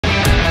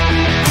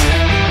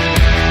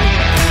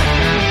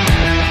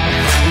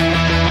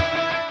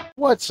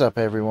What's up,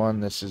 everyone?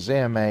 This is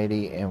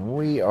M80 and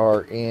we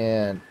are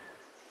in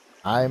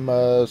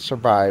Ima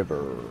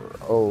Survivor.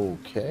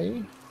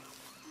 Okay.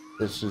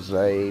 This is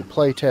a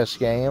playtest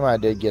game. I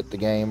did get the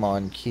game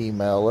on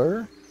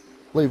Keymailer.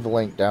 Leave a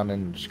link down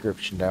in the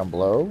description down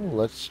below.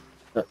 Let's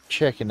start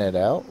checking it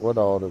out. What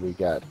all do we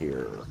got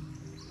here?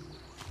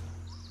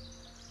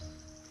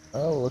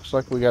 Oh, looks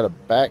like we got a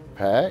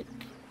backpack.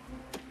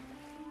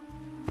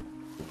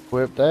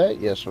 Equip that.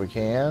 Yes, we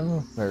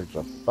can. There's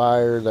a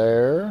fire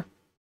there.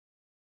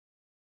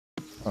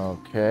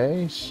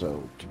 Okay,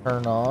 so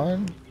turn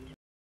on.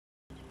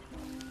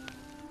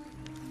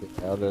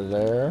 Get out of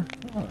there.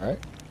 Alright.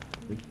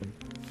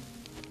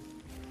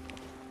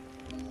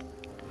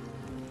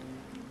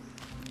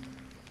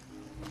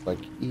 Like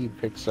E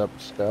picks up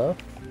stuff.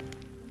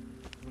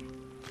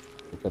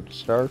 Pick up the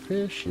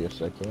starfish.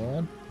 Yes, I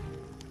can.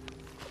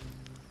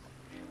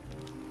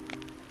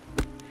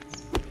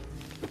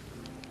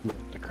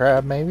 The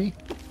crab, maybe?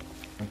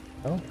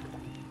 No.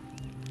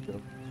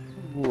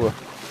 Ooh.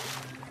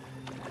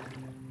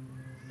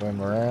 Swim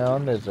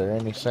around. Is there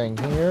anything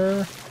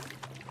here?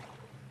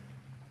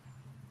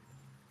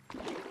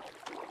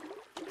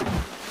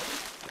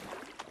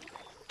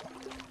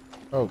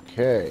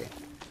 Okay.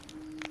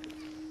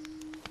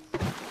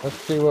 Let's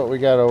see what we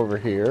got over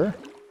here.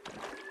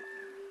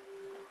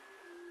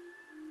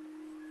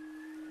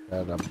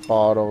 Got a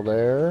bottle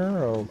there.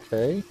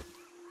 Okay.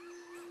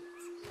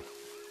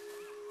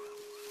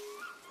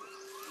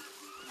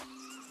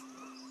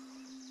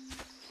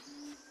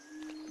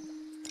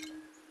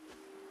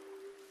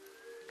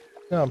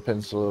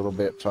 Jumping's a little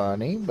bit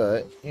funny,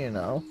 but you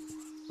know.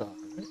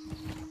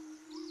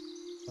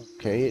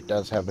 Okay, it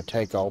does have a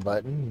take all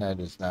button. That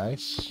is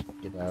nice.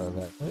 Get out of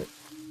that bit.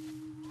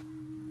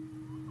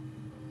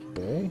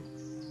 Okay.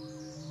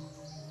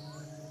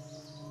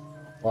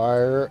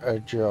 Fire a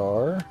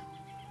jar.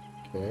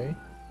 Okay.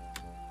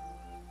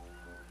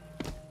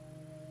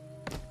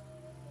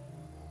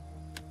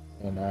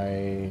 Can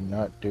I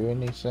not do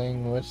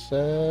anything with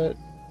that?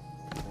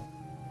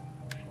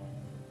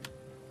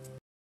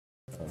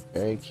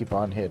 Okay, keep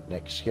on hitting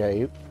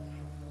escape.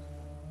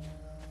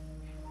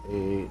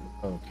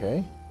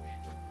 Okay.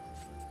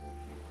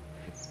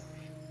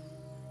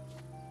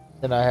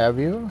 Can I have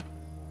you?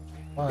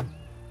 Come on,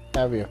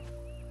 have you.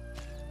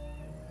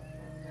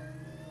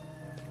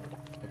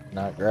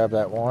 Not grab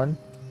that one.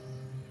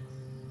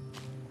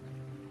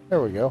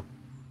 There we go.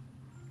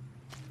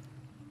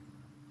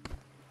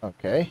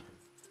 Okay.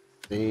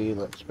 See,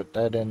 let's put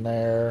that in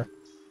there.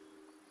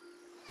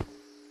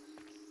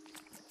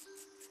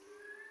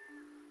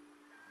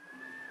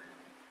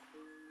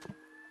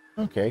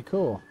 Okay,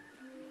 cool.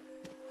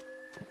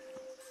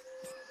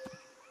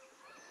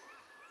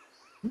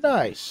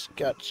 Nice.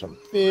 Got some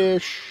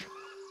fish.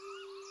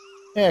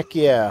 Heck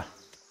yeah.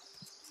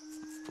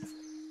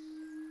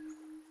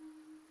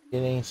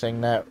 Get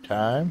anything that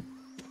time.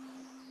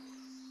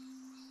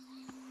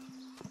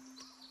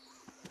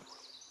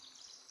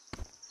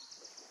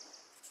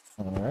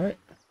 Alright.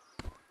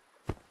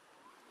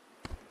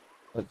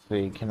 Let's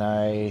see, can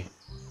I...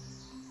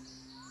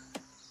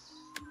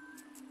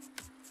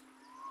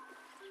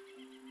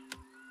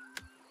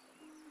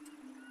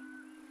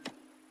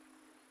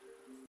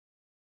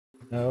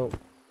 No.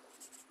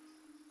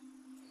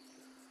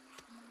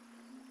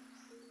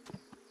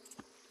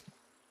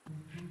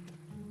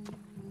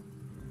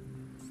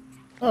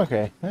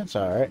 Okay, that's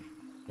alright.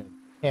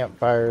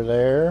 Campfire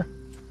there.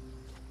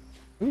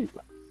 Ooh,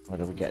 what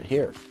do we got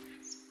here?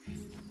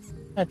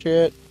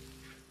 Hatchet.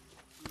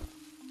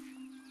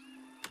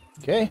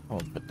 Okay,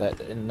 we'll put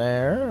that in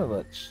there.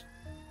 Let's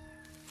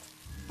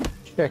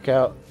check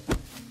out.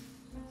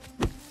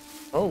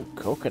 Oh,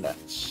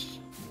 coconuts.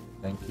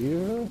 Thank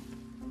you.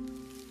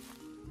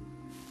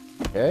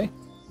 Okay.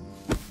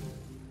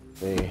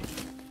 See.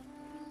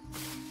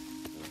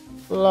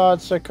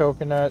 Lots of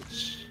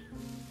coconuts.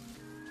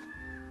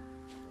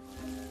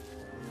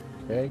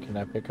 Okay, can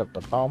I pick up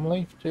the palm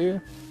leaf too?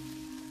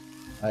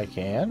 I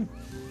can.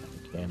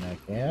 I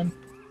can.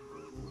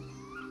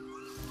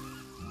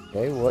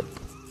 Okay, what?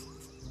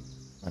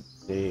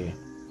 Let's see.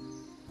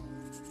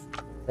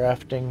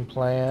 Crafting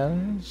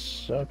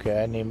plans.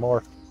 Okay, I need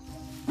more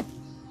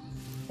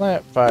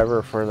plant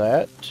fiber for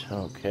that.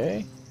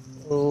 Okay.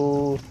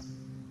 Oh,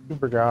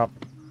 super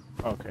jump.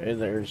 Okay,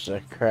 there's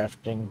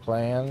crafting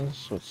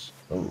plans.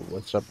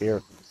 What's up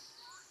here?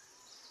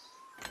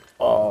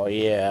 Oh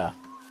yeah.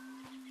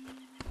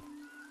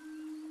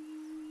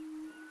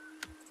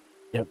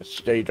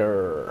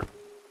 Devastator.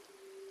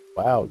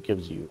 Wow, it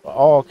gives you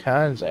all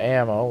kinds of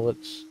ammo.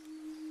 Let's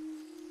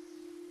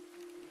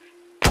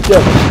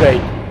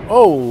devastate.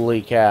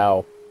 Holy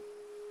cow.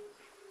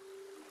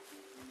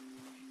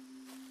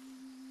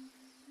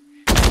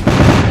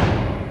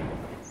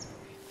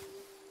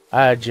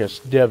 I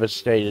just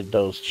devastated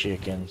those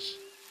chickens.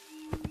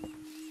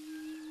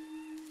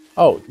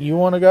 Oh, you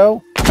want to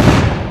go?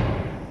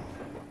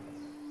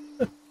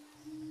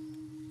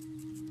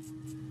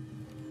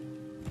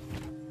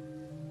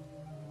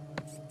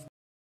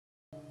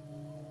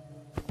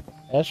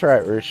 That's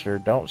right, Rooster.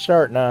 Don't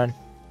start none.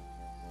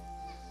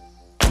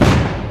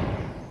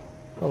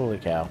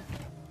 cow.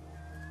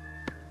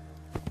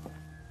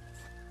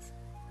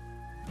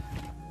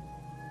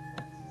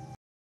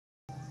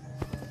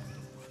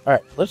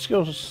 Alright, let's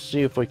go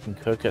see if we can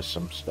cook us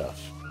some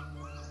stuff.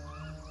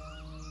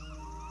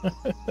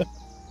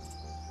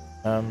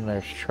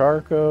 There's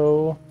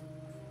charcoal.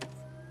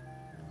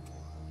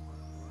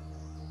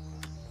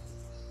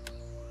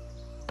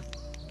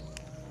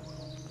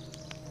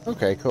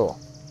 Okay, cool.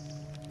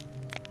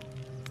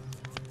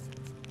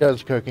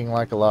 Does cooking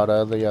like a lot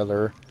of the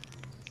other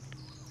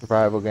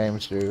survival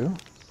games do,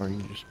 where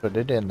you just put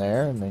it in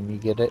there and then you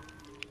get it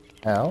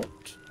out.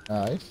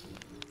 Nice.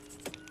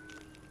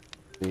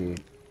 See.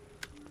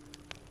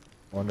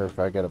 Wonder if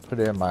I gotta put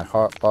it in my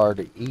hot bar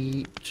to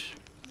eat.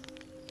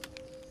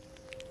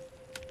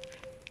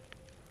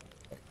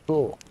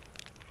 Cool.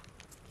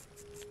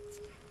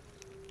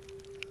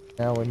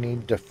 Now we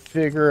need to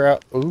figure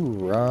out... Ooh,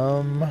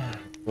 rum,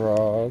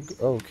 grog.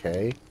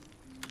 Okay.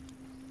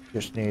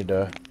 Just need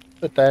to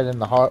put that in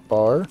the hot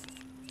bar.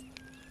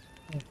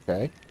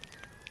 Okay.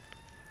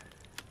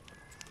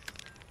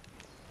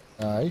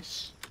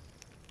 Nice.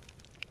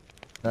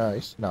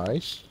 Nice,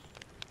 nice.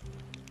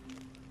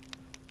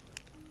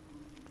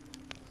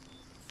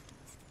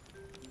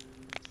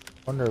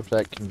 Wonder if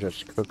that can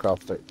just cook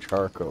off that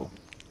charcoal.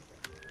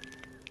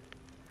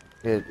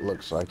 It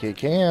looks like it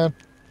can.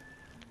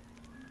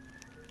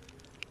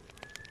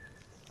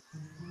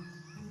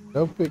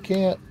 Nope, it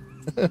can't.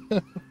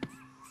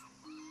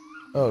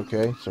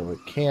 Okay, so it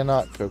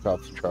cannot cook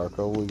off the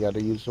charcoal. We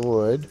gotta use the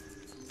wood.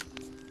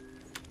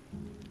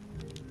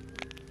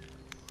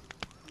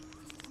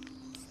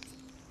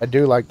 I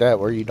do like that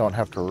where you don't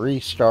have to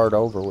restart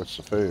over with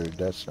the food.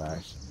 That's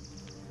nice.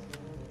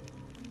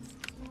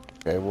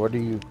 Okay, what do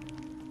you...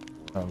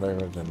 Oh, there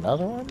was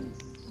another one?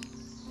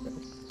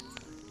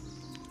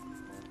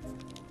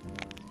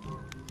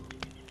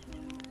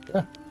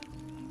 Yeah.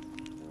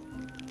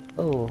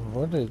 Oh,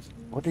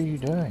 what are you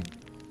doing?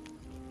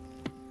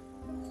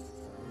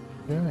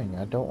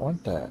 I don't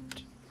want that.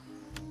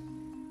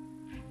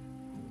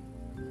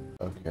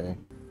 Okay.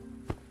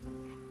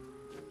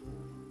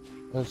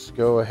 Let's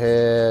go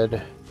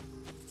ahead,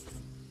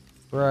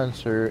 run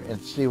through and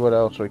see what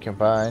else we can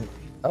find.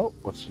 Oh,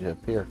 what's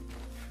up here?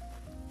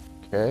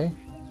 Okay.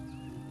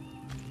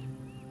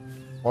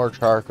 More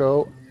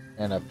charcoal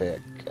and a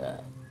pick.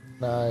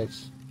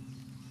 Nice.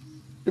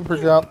 Super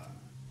jump.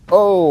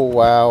 Oh,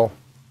 wow.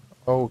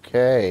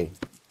 Okay.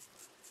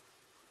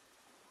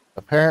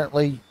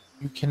 Apparently,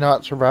 you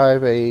cannot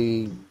survive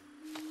a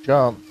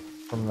jump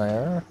from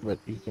there, but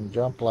you can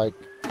jump like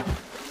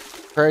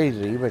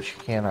crazy, but you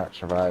cannot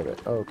survive it.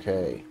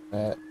 Okay.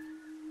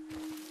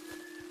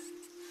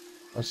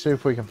 Let's see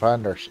if we can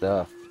find our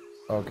stuff.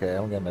 Okay,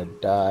 I'm gonna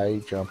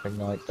die jumping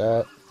like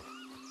that.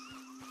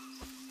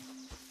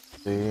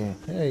 See,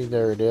 hey,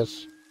 there it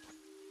is.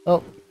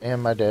 Oh,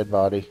 and my dead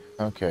body.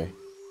 Okay.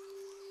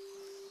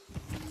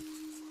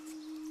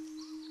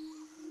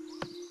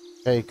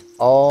 Take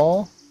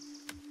all.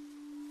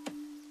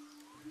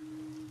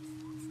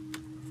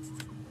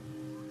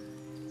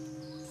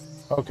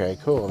 Okay,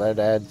 cool. That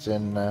adds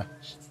in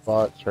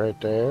spots right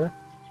there.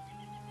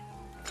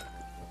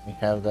 We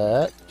have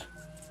that.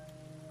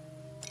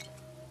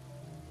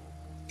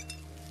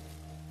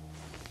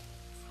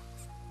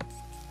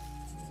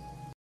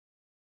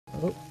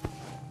 Oh.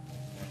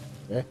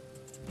 Okay.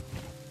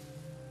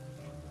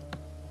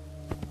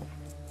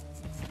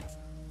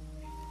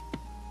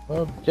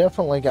 Well,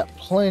 definitely got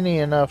plenty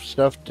enough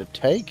stuff to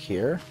take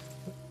here.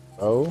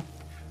 Oh.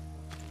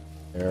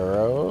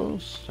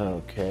 Arrows.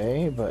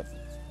 Okay, but...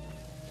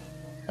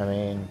 I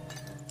mean...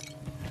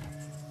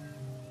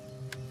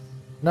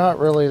 Not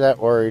really that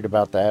worried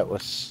about that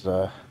with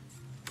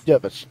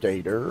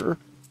Devastator.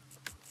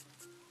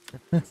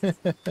 Let's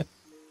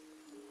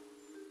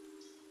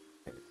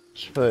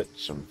put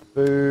some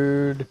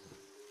food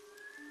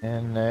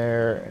in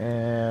there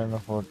and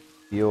what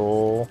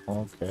fuel.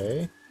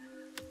 Okay.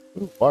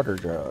 Ooh, water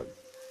jug.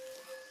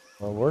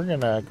 Well, we're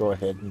gonna go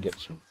ahead and get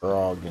some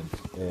grog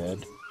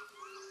instead.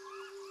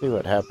 See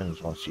what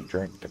happens once you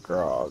drink the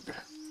grog.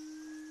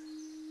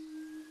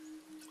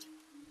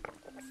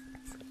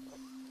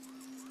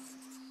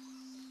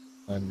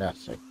 And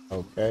nothing.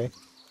 Okay.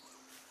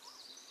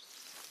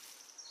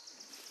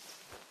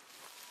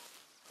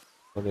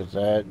 What is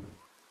that?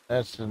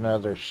 That's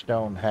another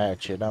stone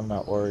hatchet. I'm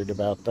not worried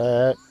about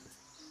that.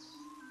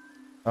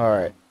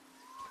 Alright.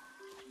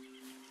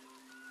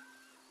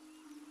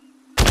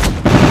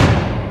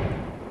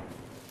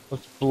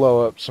 Let's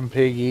blow up some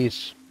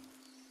piggies.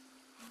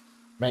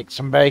 Make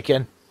some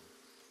bacon.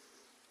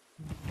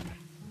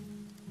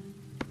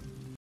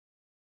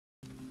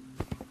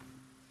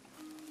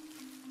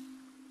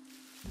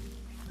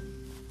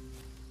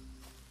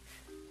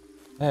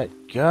 That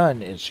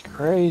gun is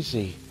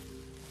crazy.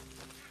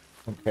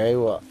 Okay,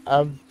 well,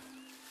 is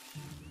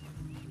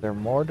there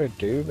more to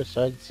do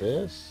besides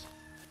this?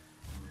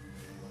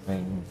 I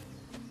mean,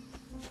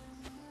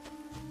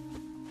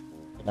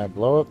 can I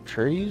blow up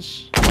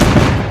trees?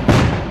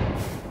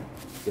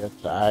 Yes,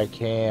 I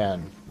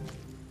can.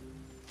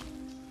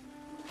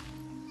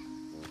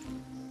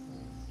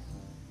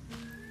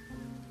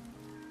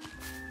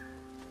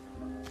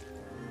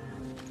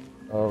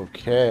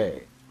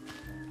 Okay.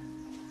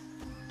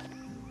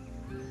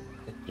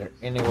 Is there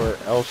anywhere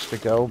else to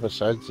go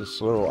besides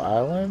this little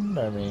island?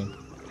 I mean,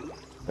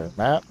 the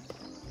map.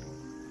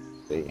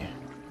 Let's see.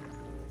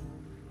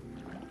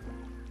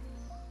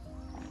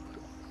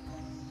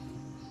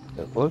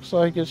 It looks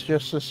like it's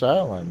just this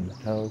island.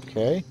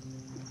 Okay.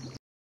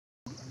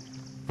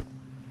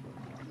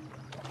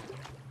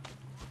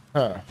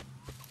 Huh.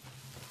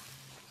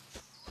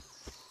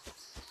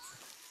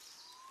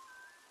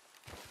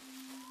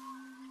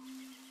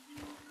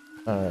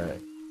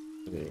 Alright.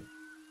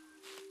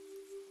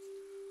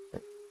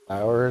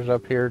 Flowers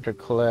up here to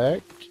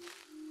collect.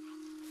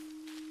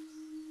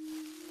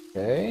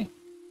 Okay.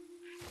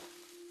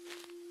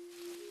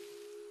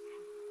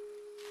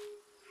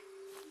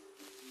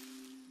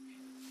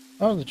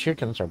 Oh, the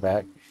chickens are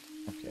back.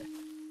 Okay.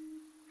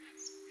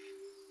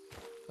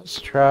 Let's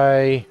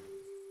try.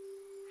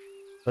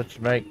 Let's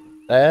make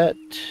that.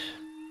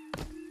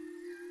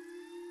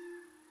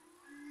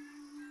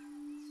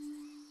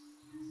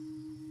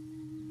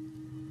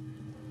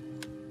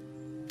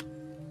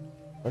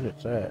 What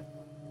is that?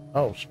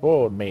 Oh,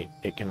 spoiled meat.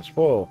 It can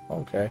spoil.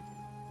 Okay.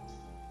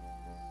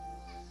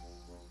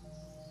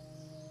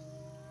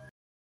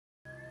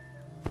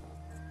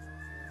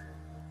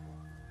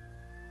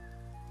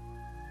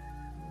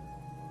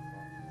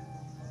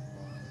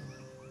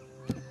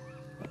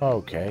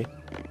 Okay.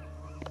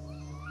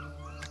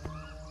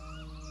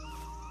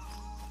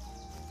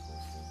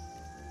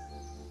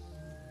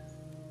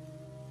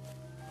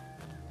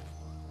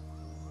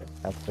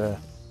 Have to.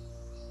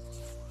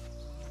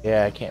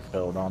 Yeah, I can't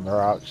build on the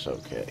rocks.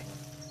 Okay.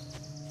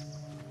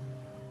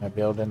 Can I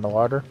build in the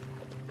water?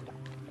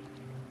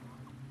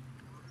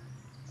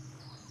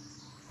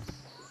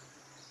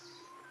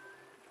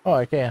 Oh,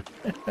 I can.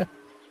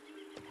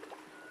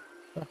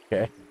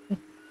 Okay.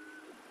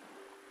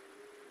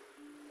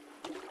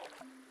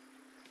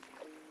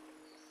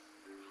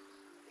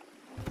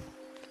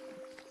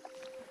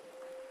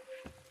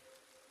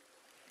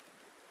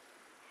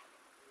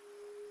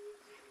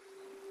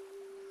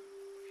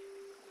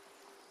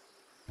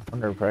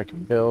 Wonder if I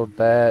can build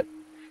that.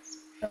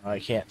 No, I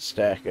can't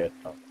stack it.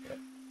 Okay.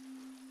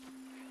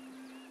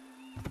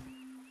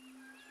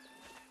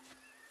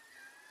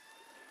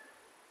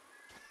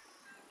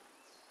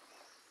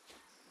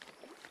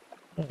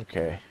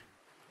 Okay.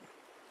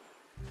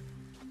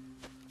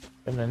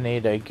 Gonna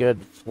need a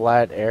good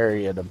flat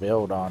area to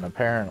build on,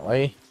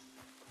 apparently.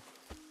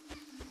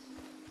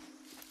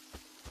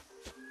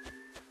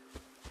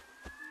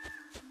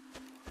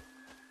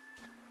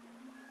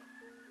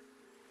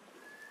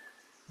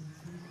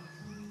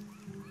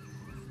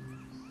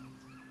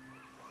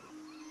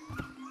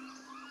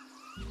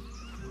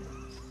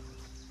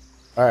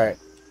 Alright.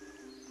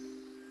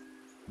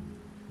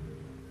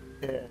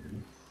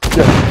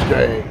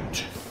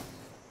 Devastate.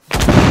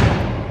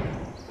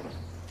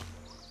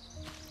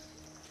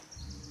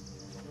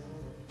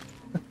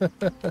 Who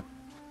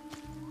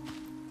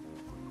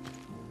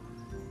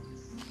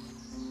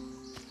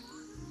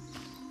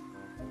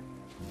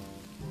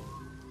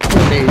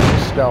needs a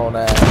stone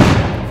axe?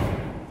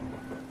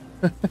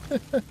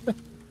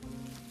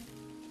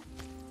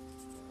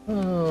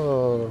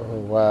 Oh,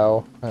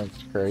 wow.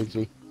 That's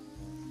crazy.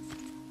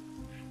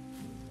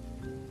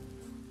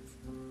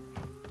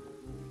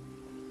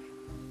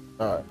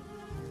 Alright.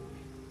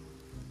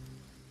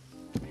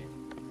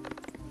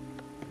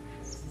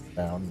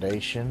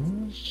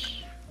 Foundations.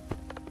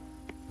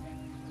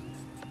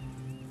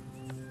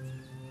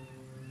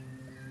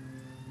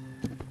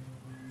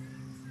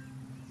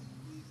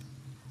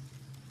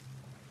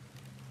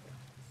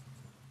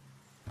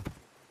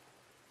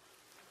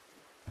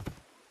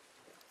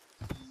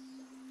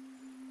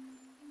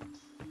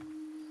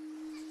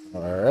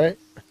 Alright.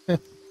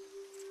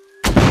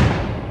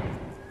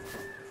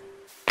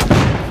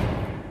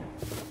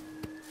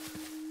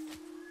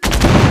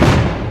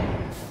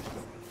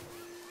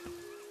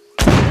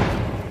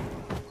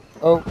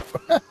 Oh.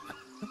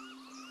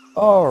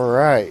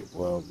 Alright,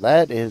 well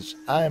that is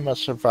I'm a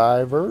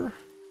Survivor.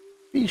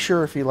 Be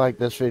sure if you like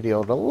this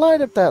video to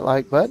light up that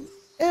like button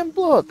and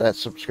blow up that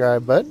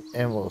subscribe button,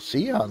 and we'll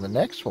see you on the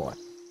next one.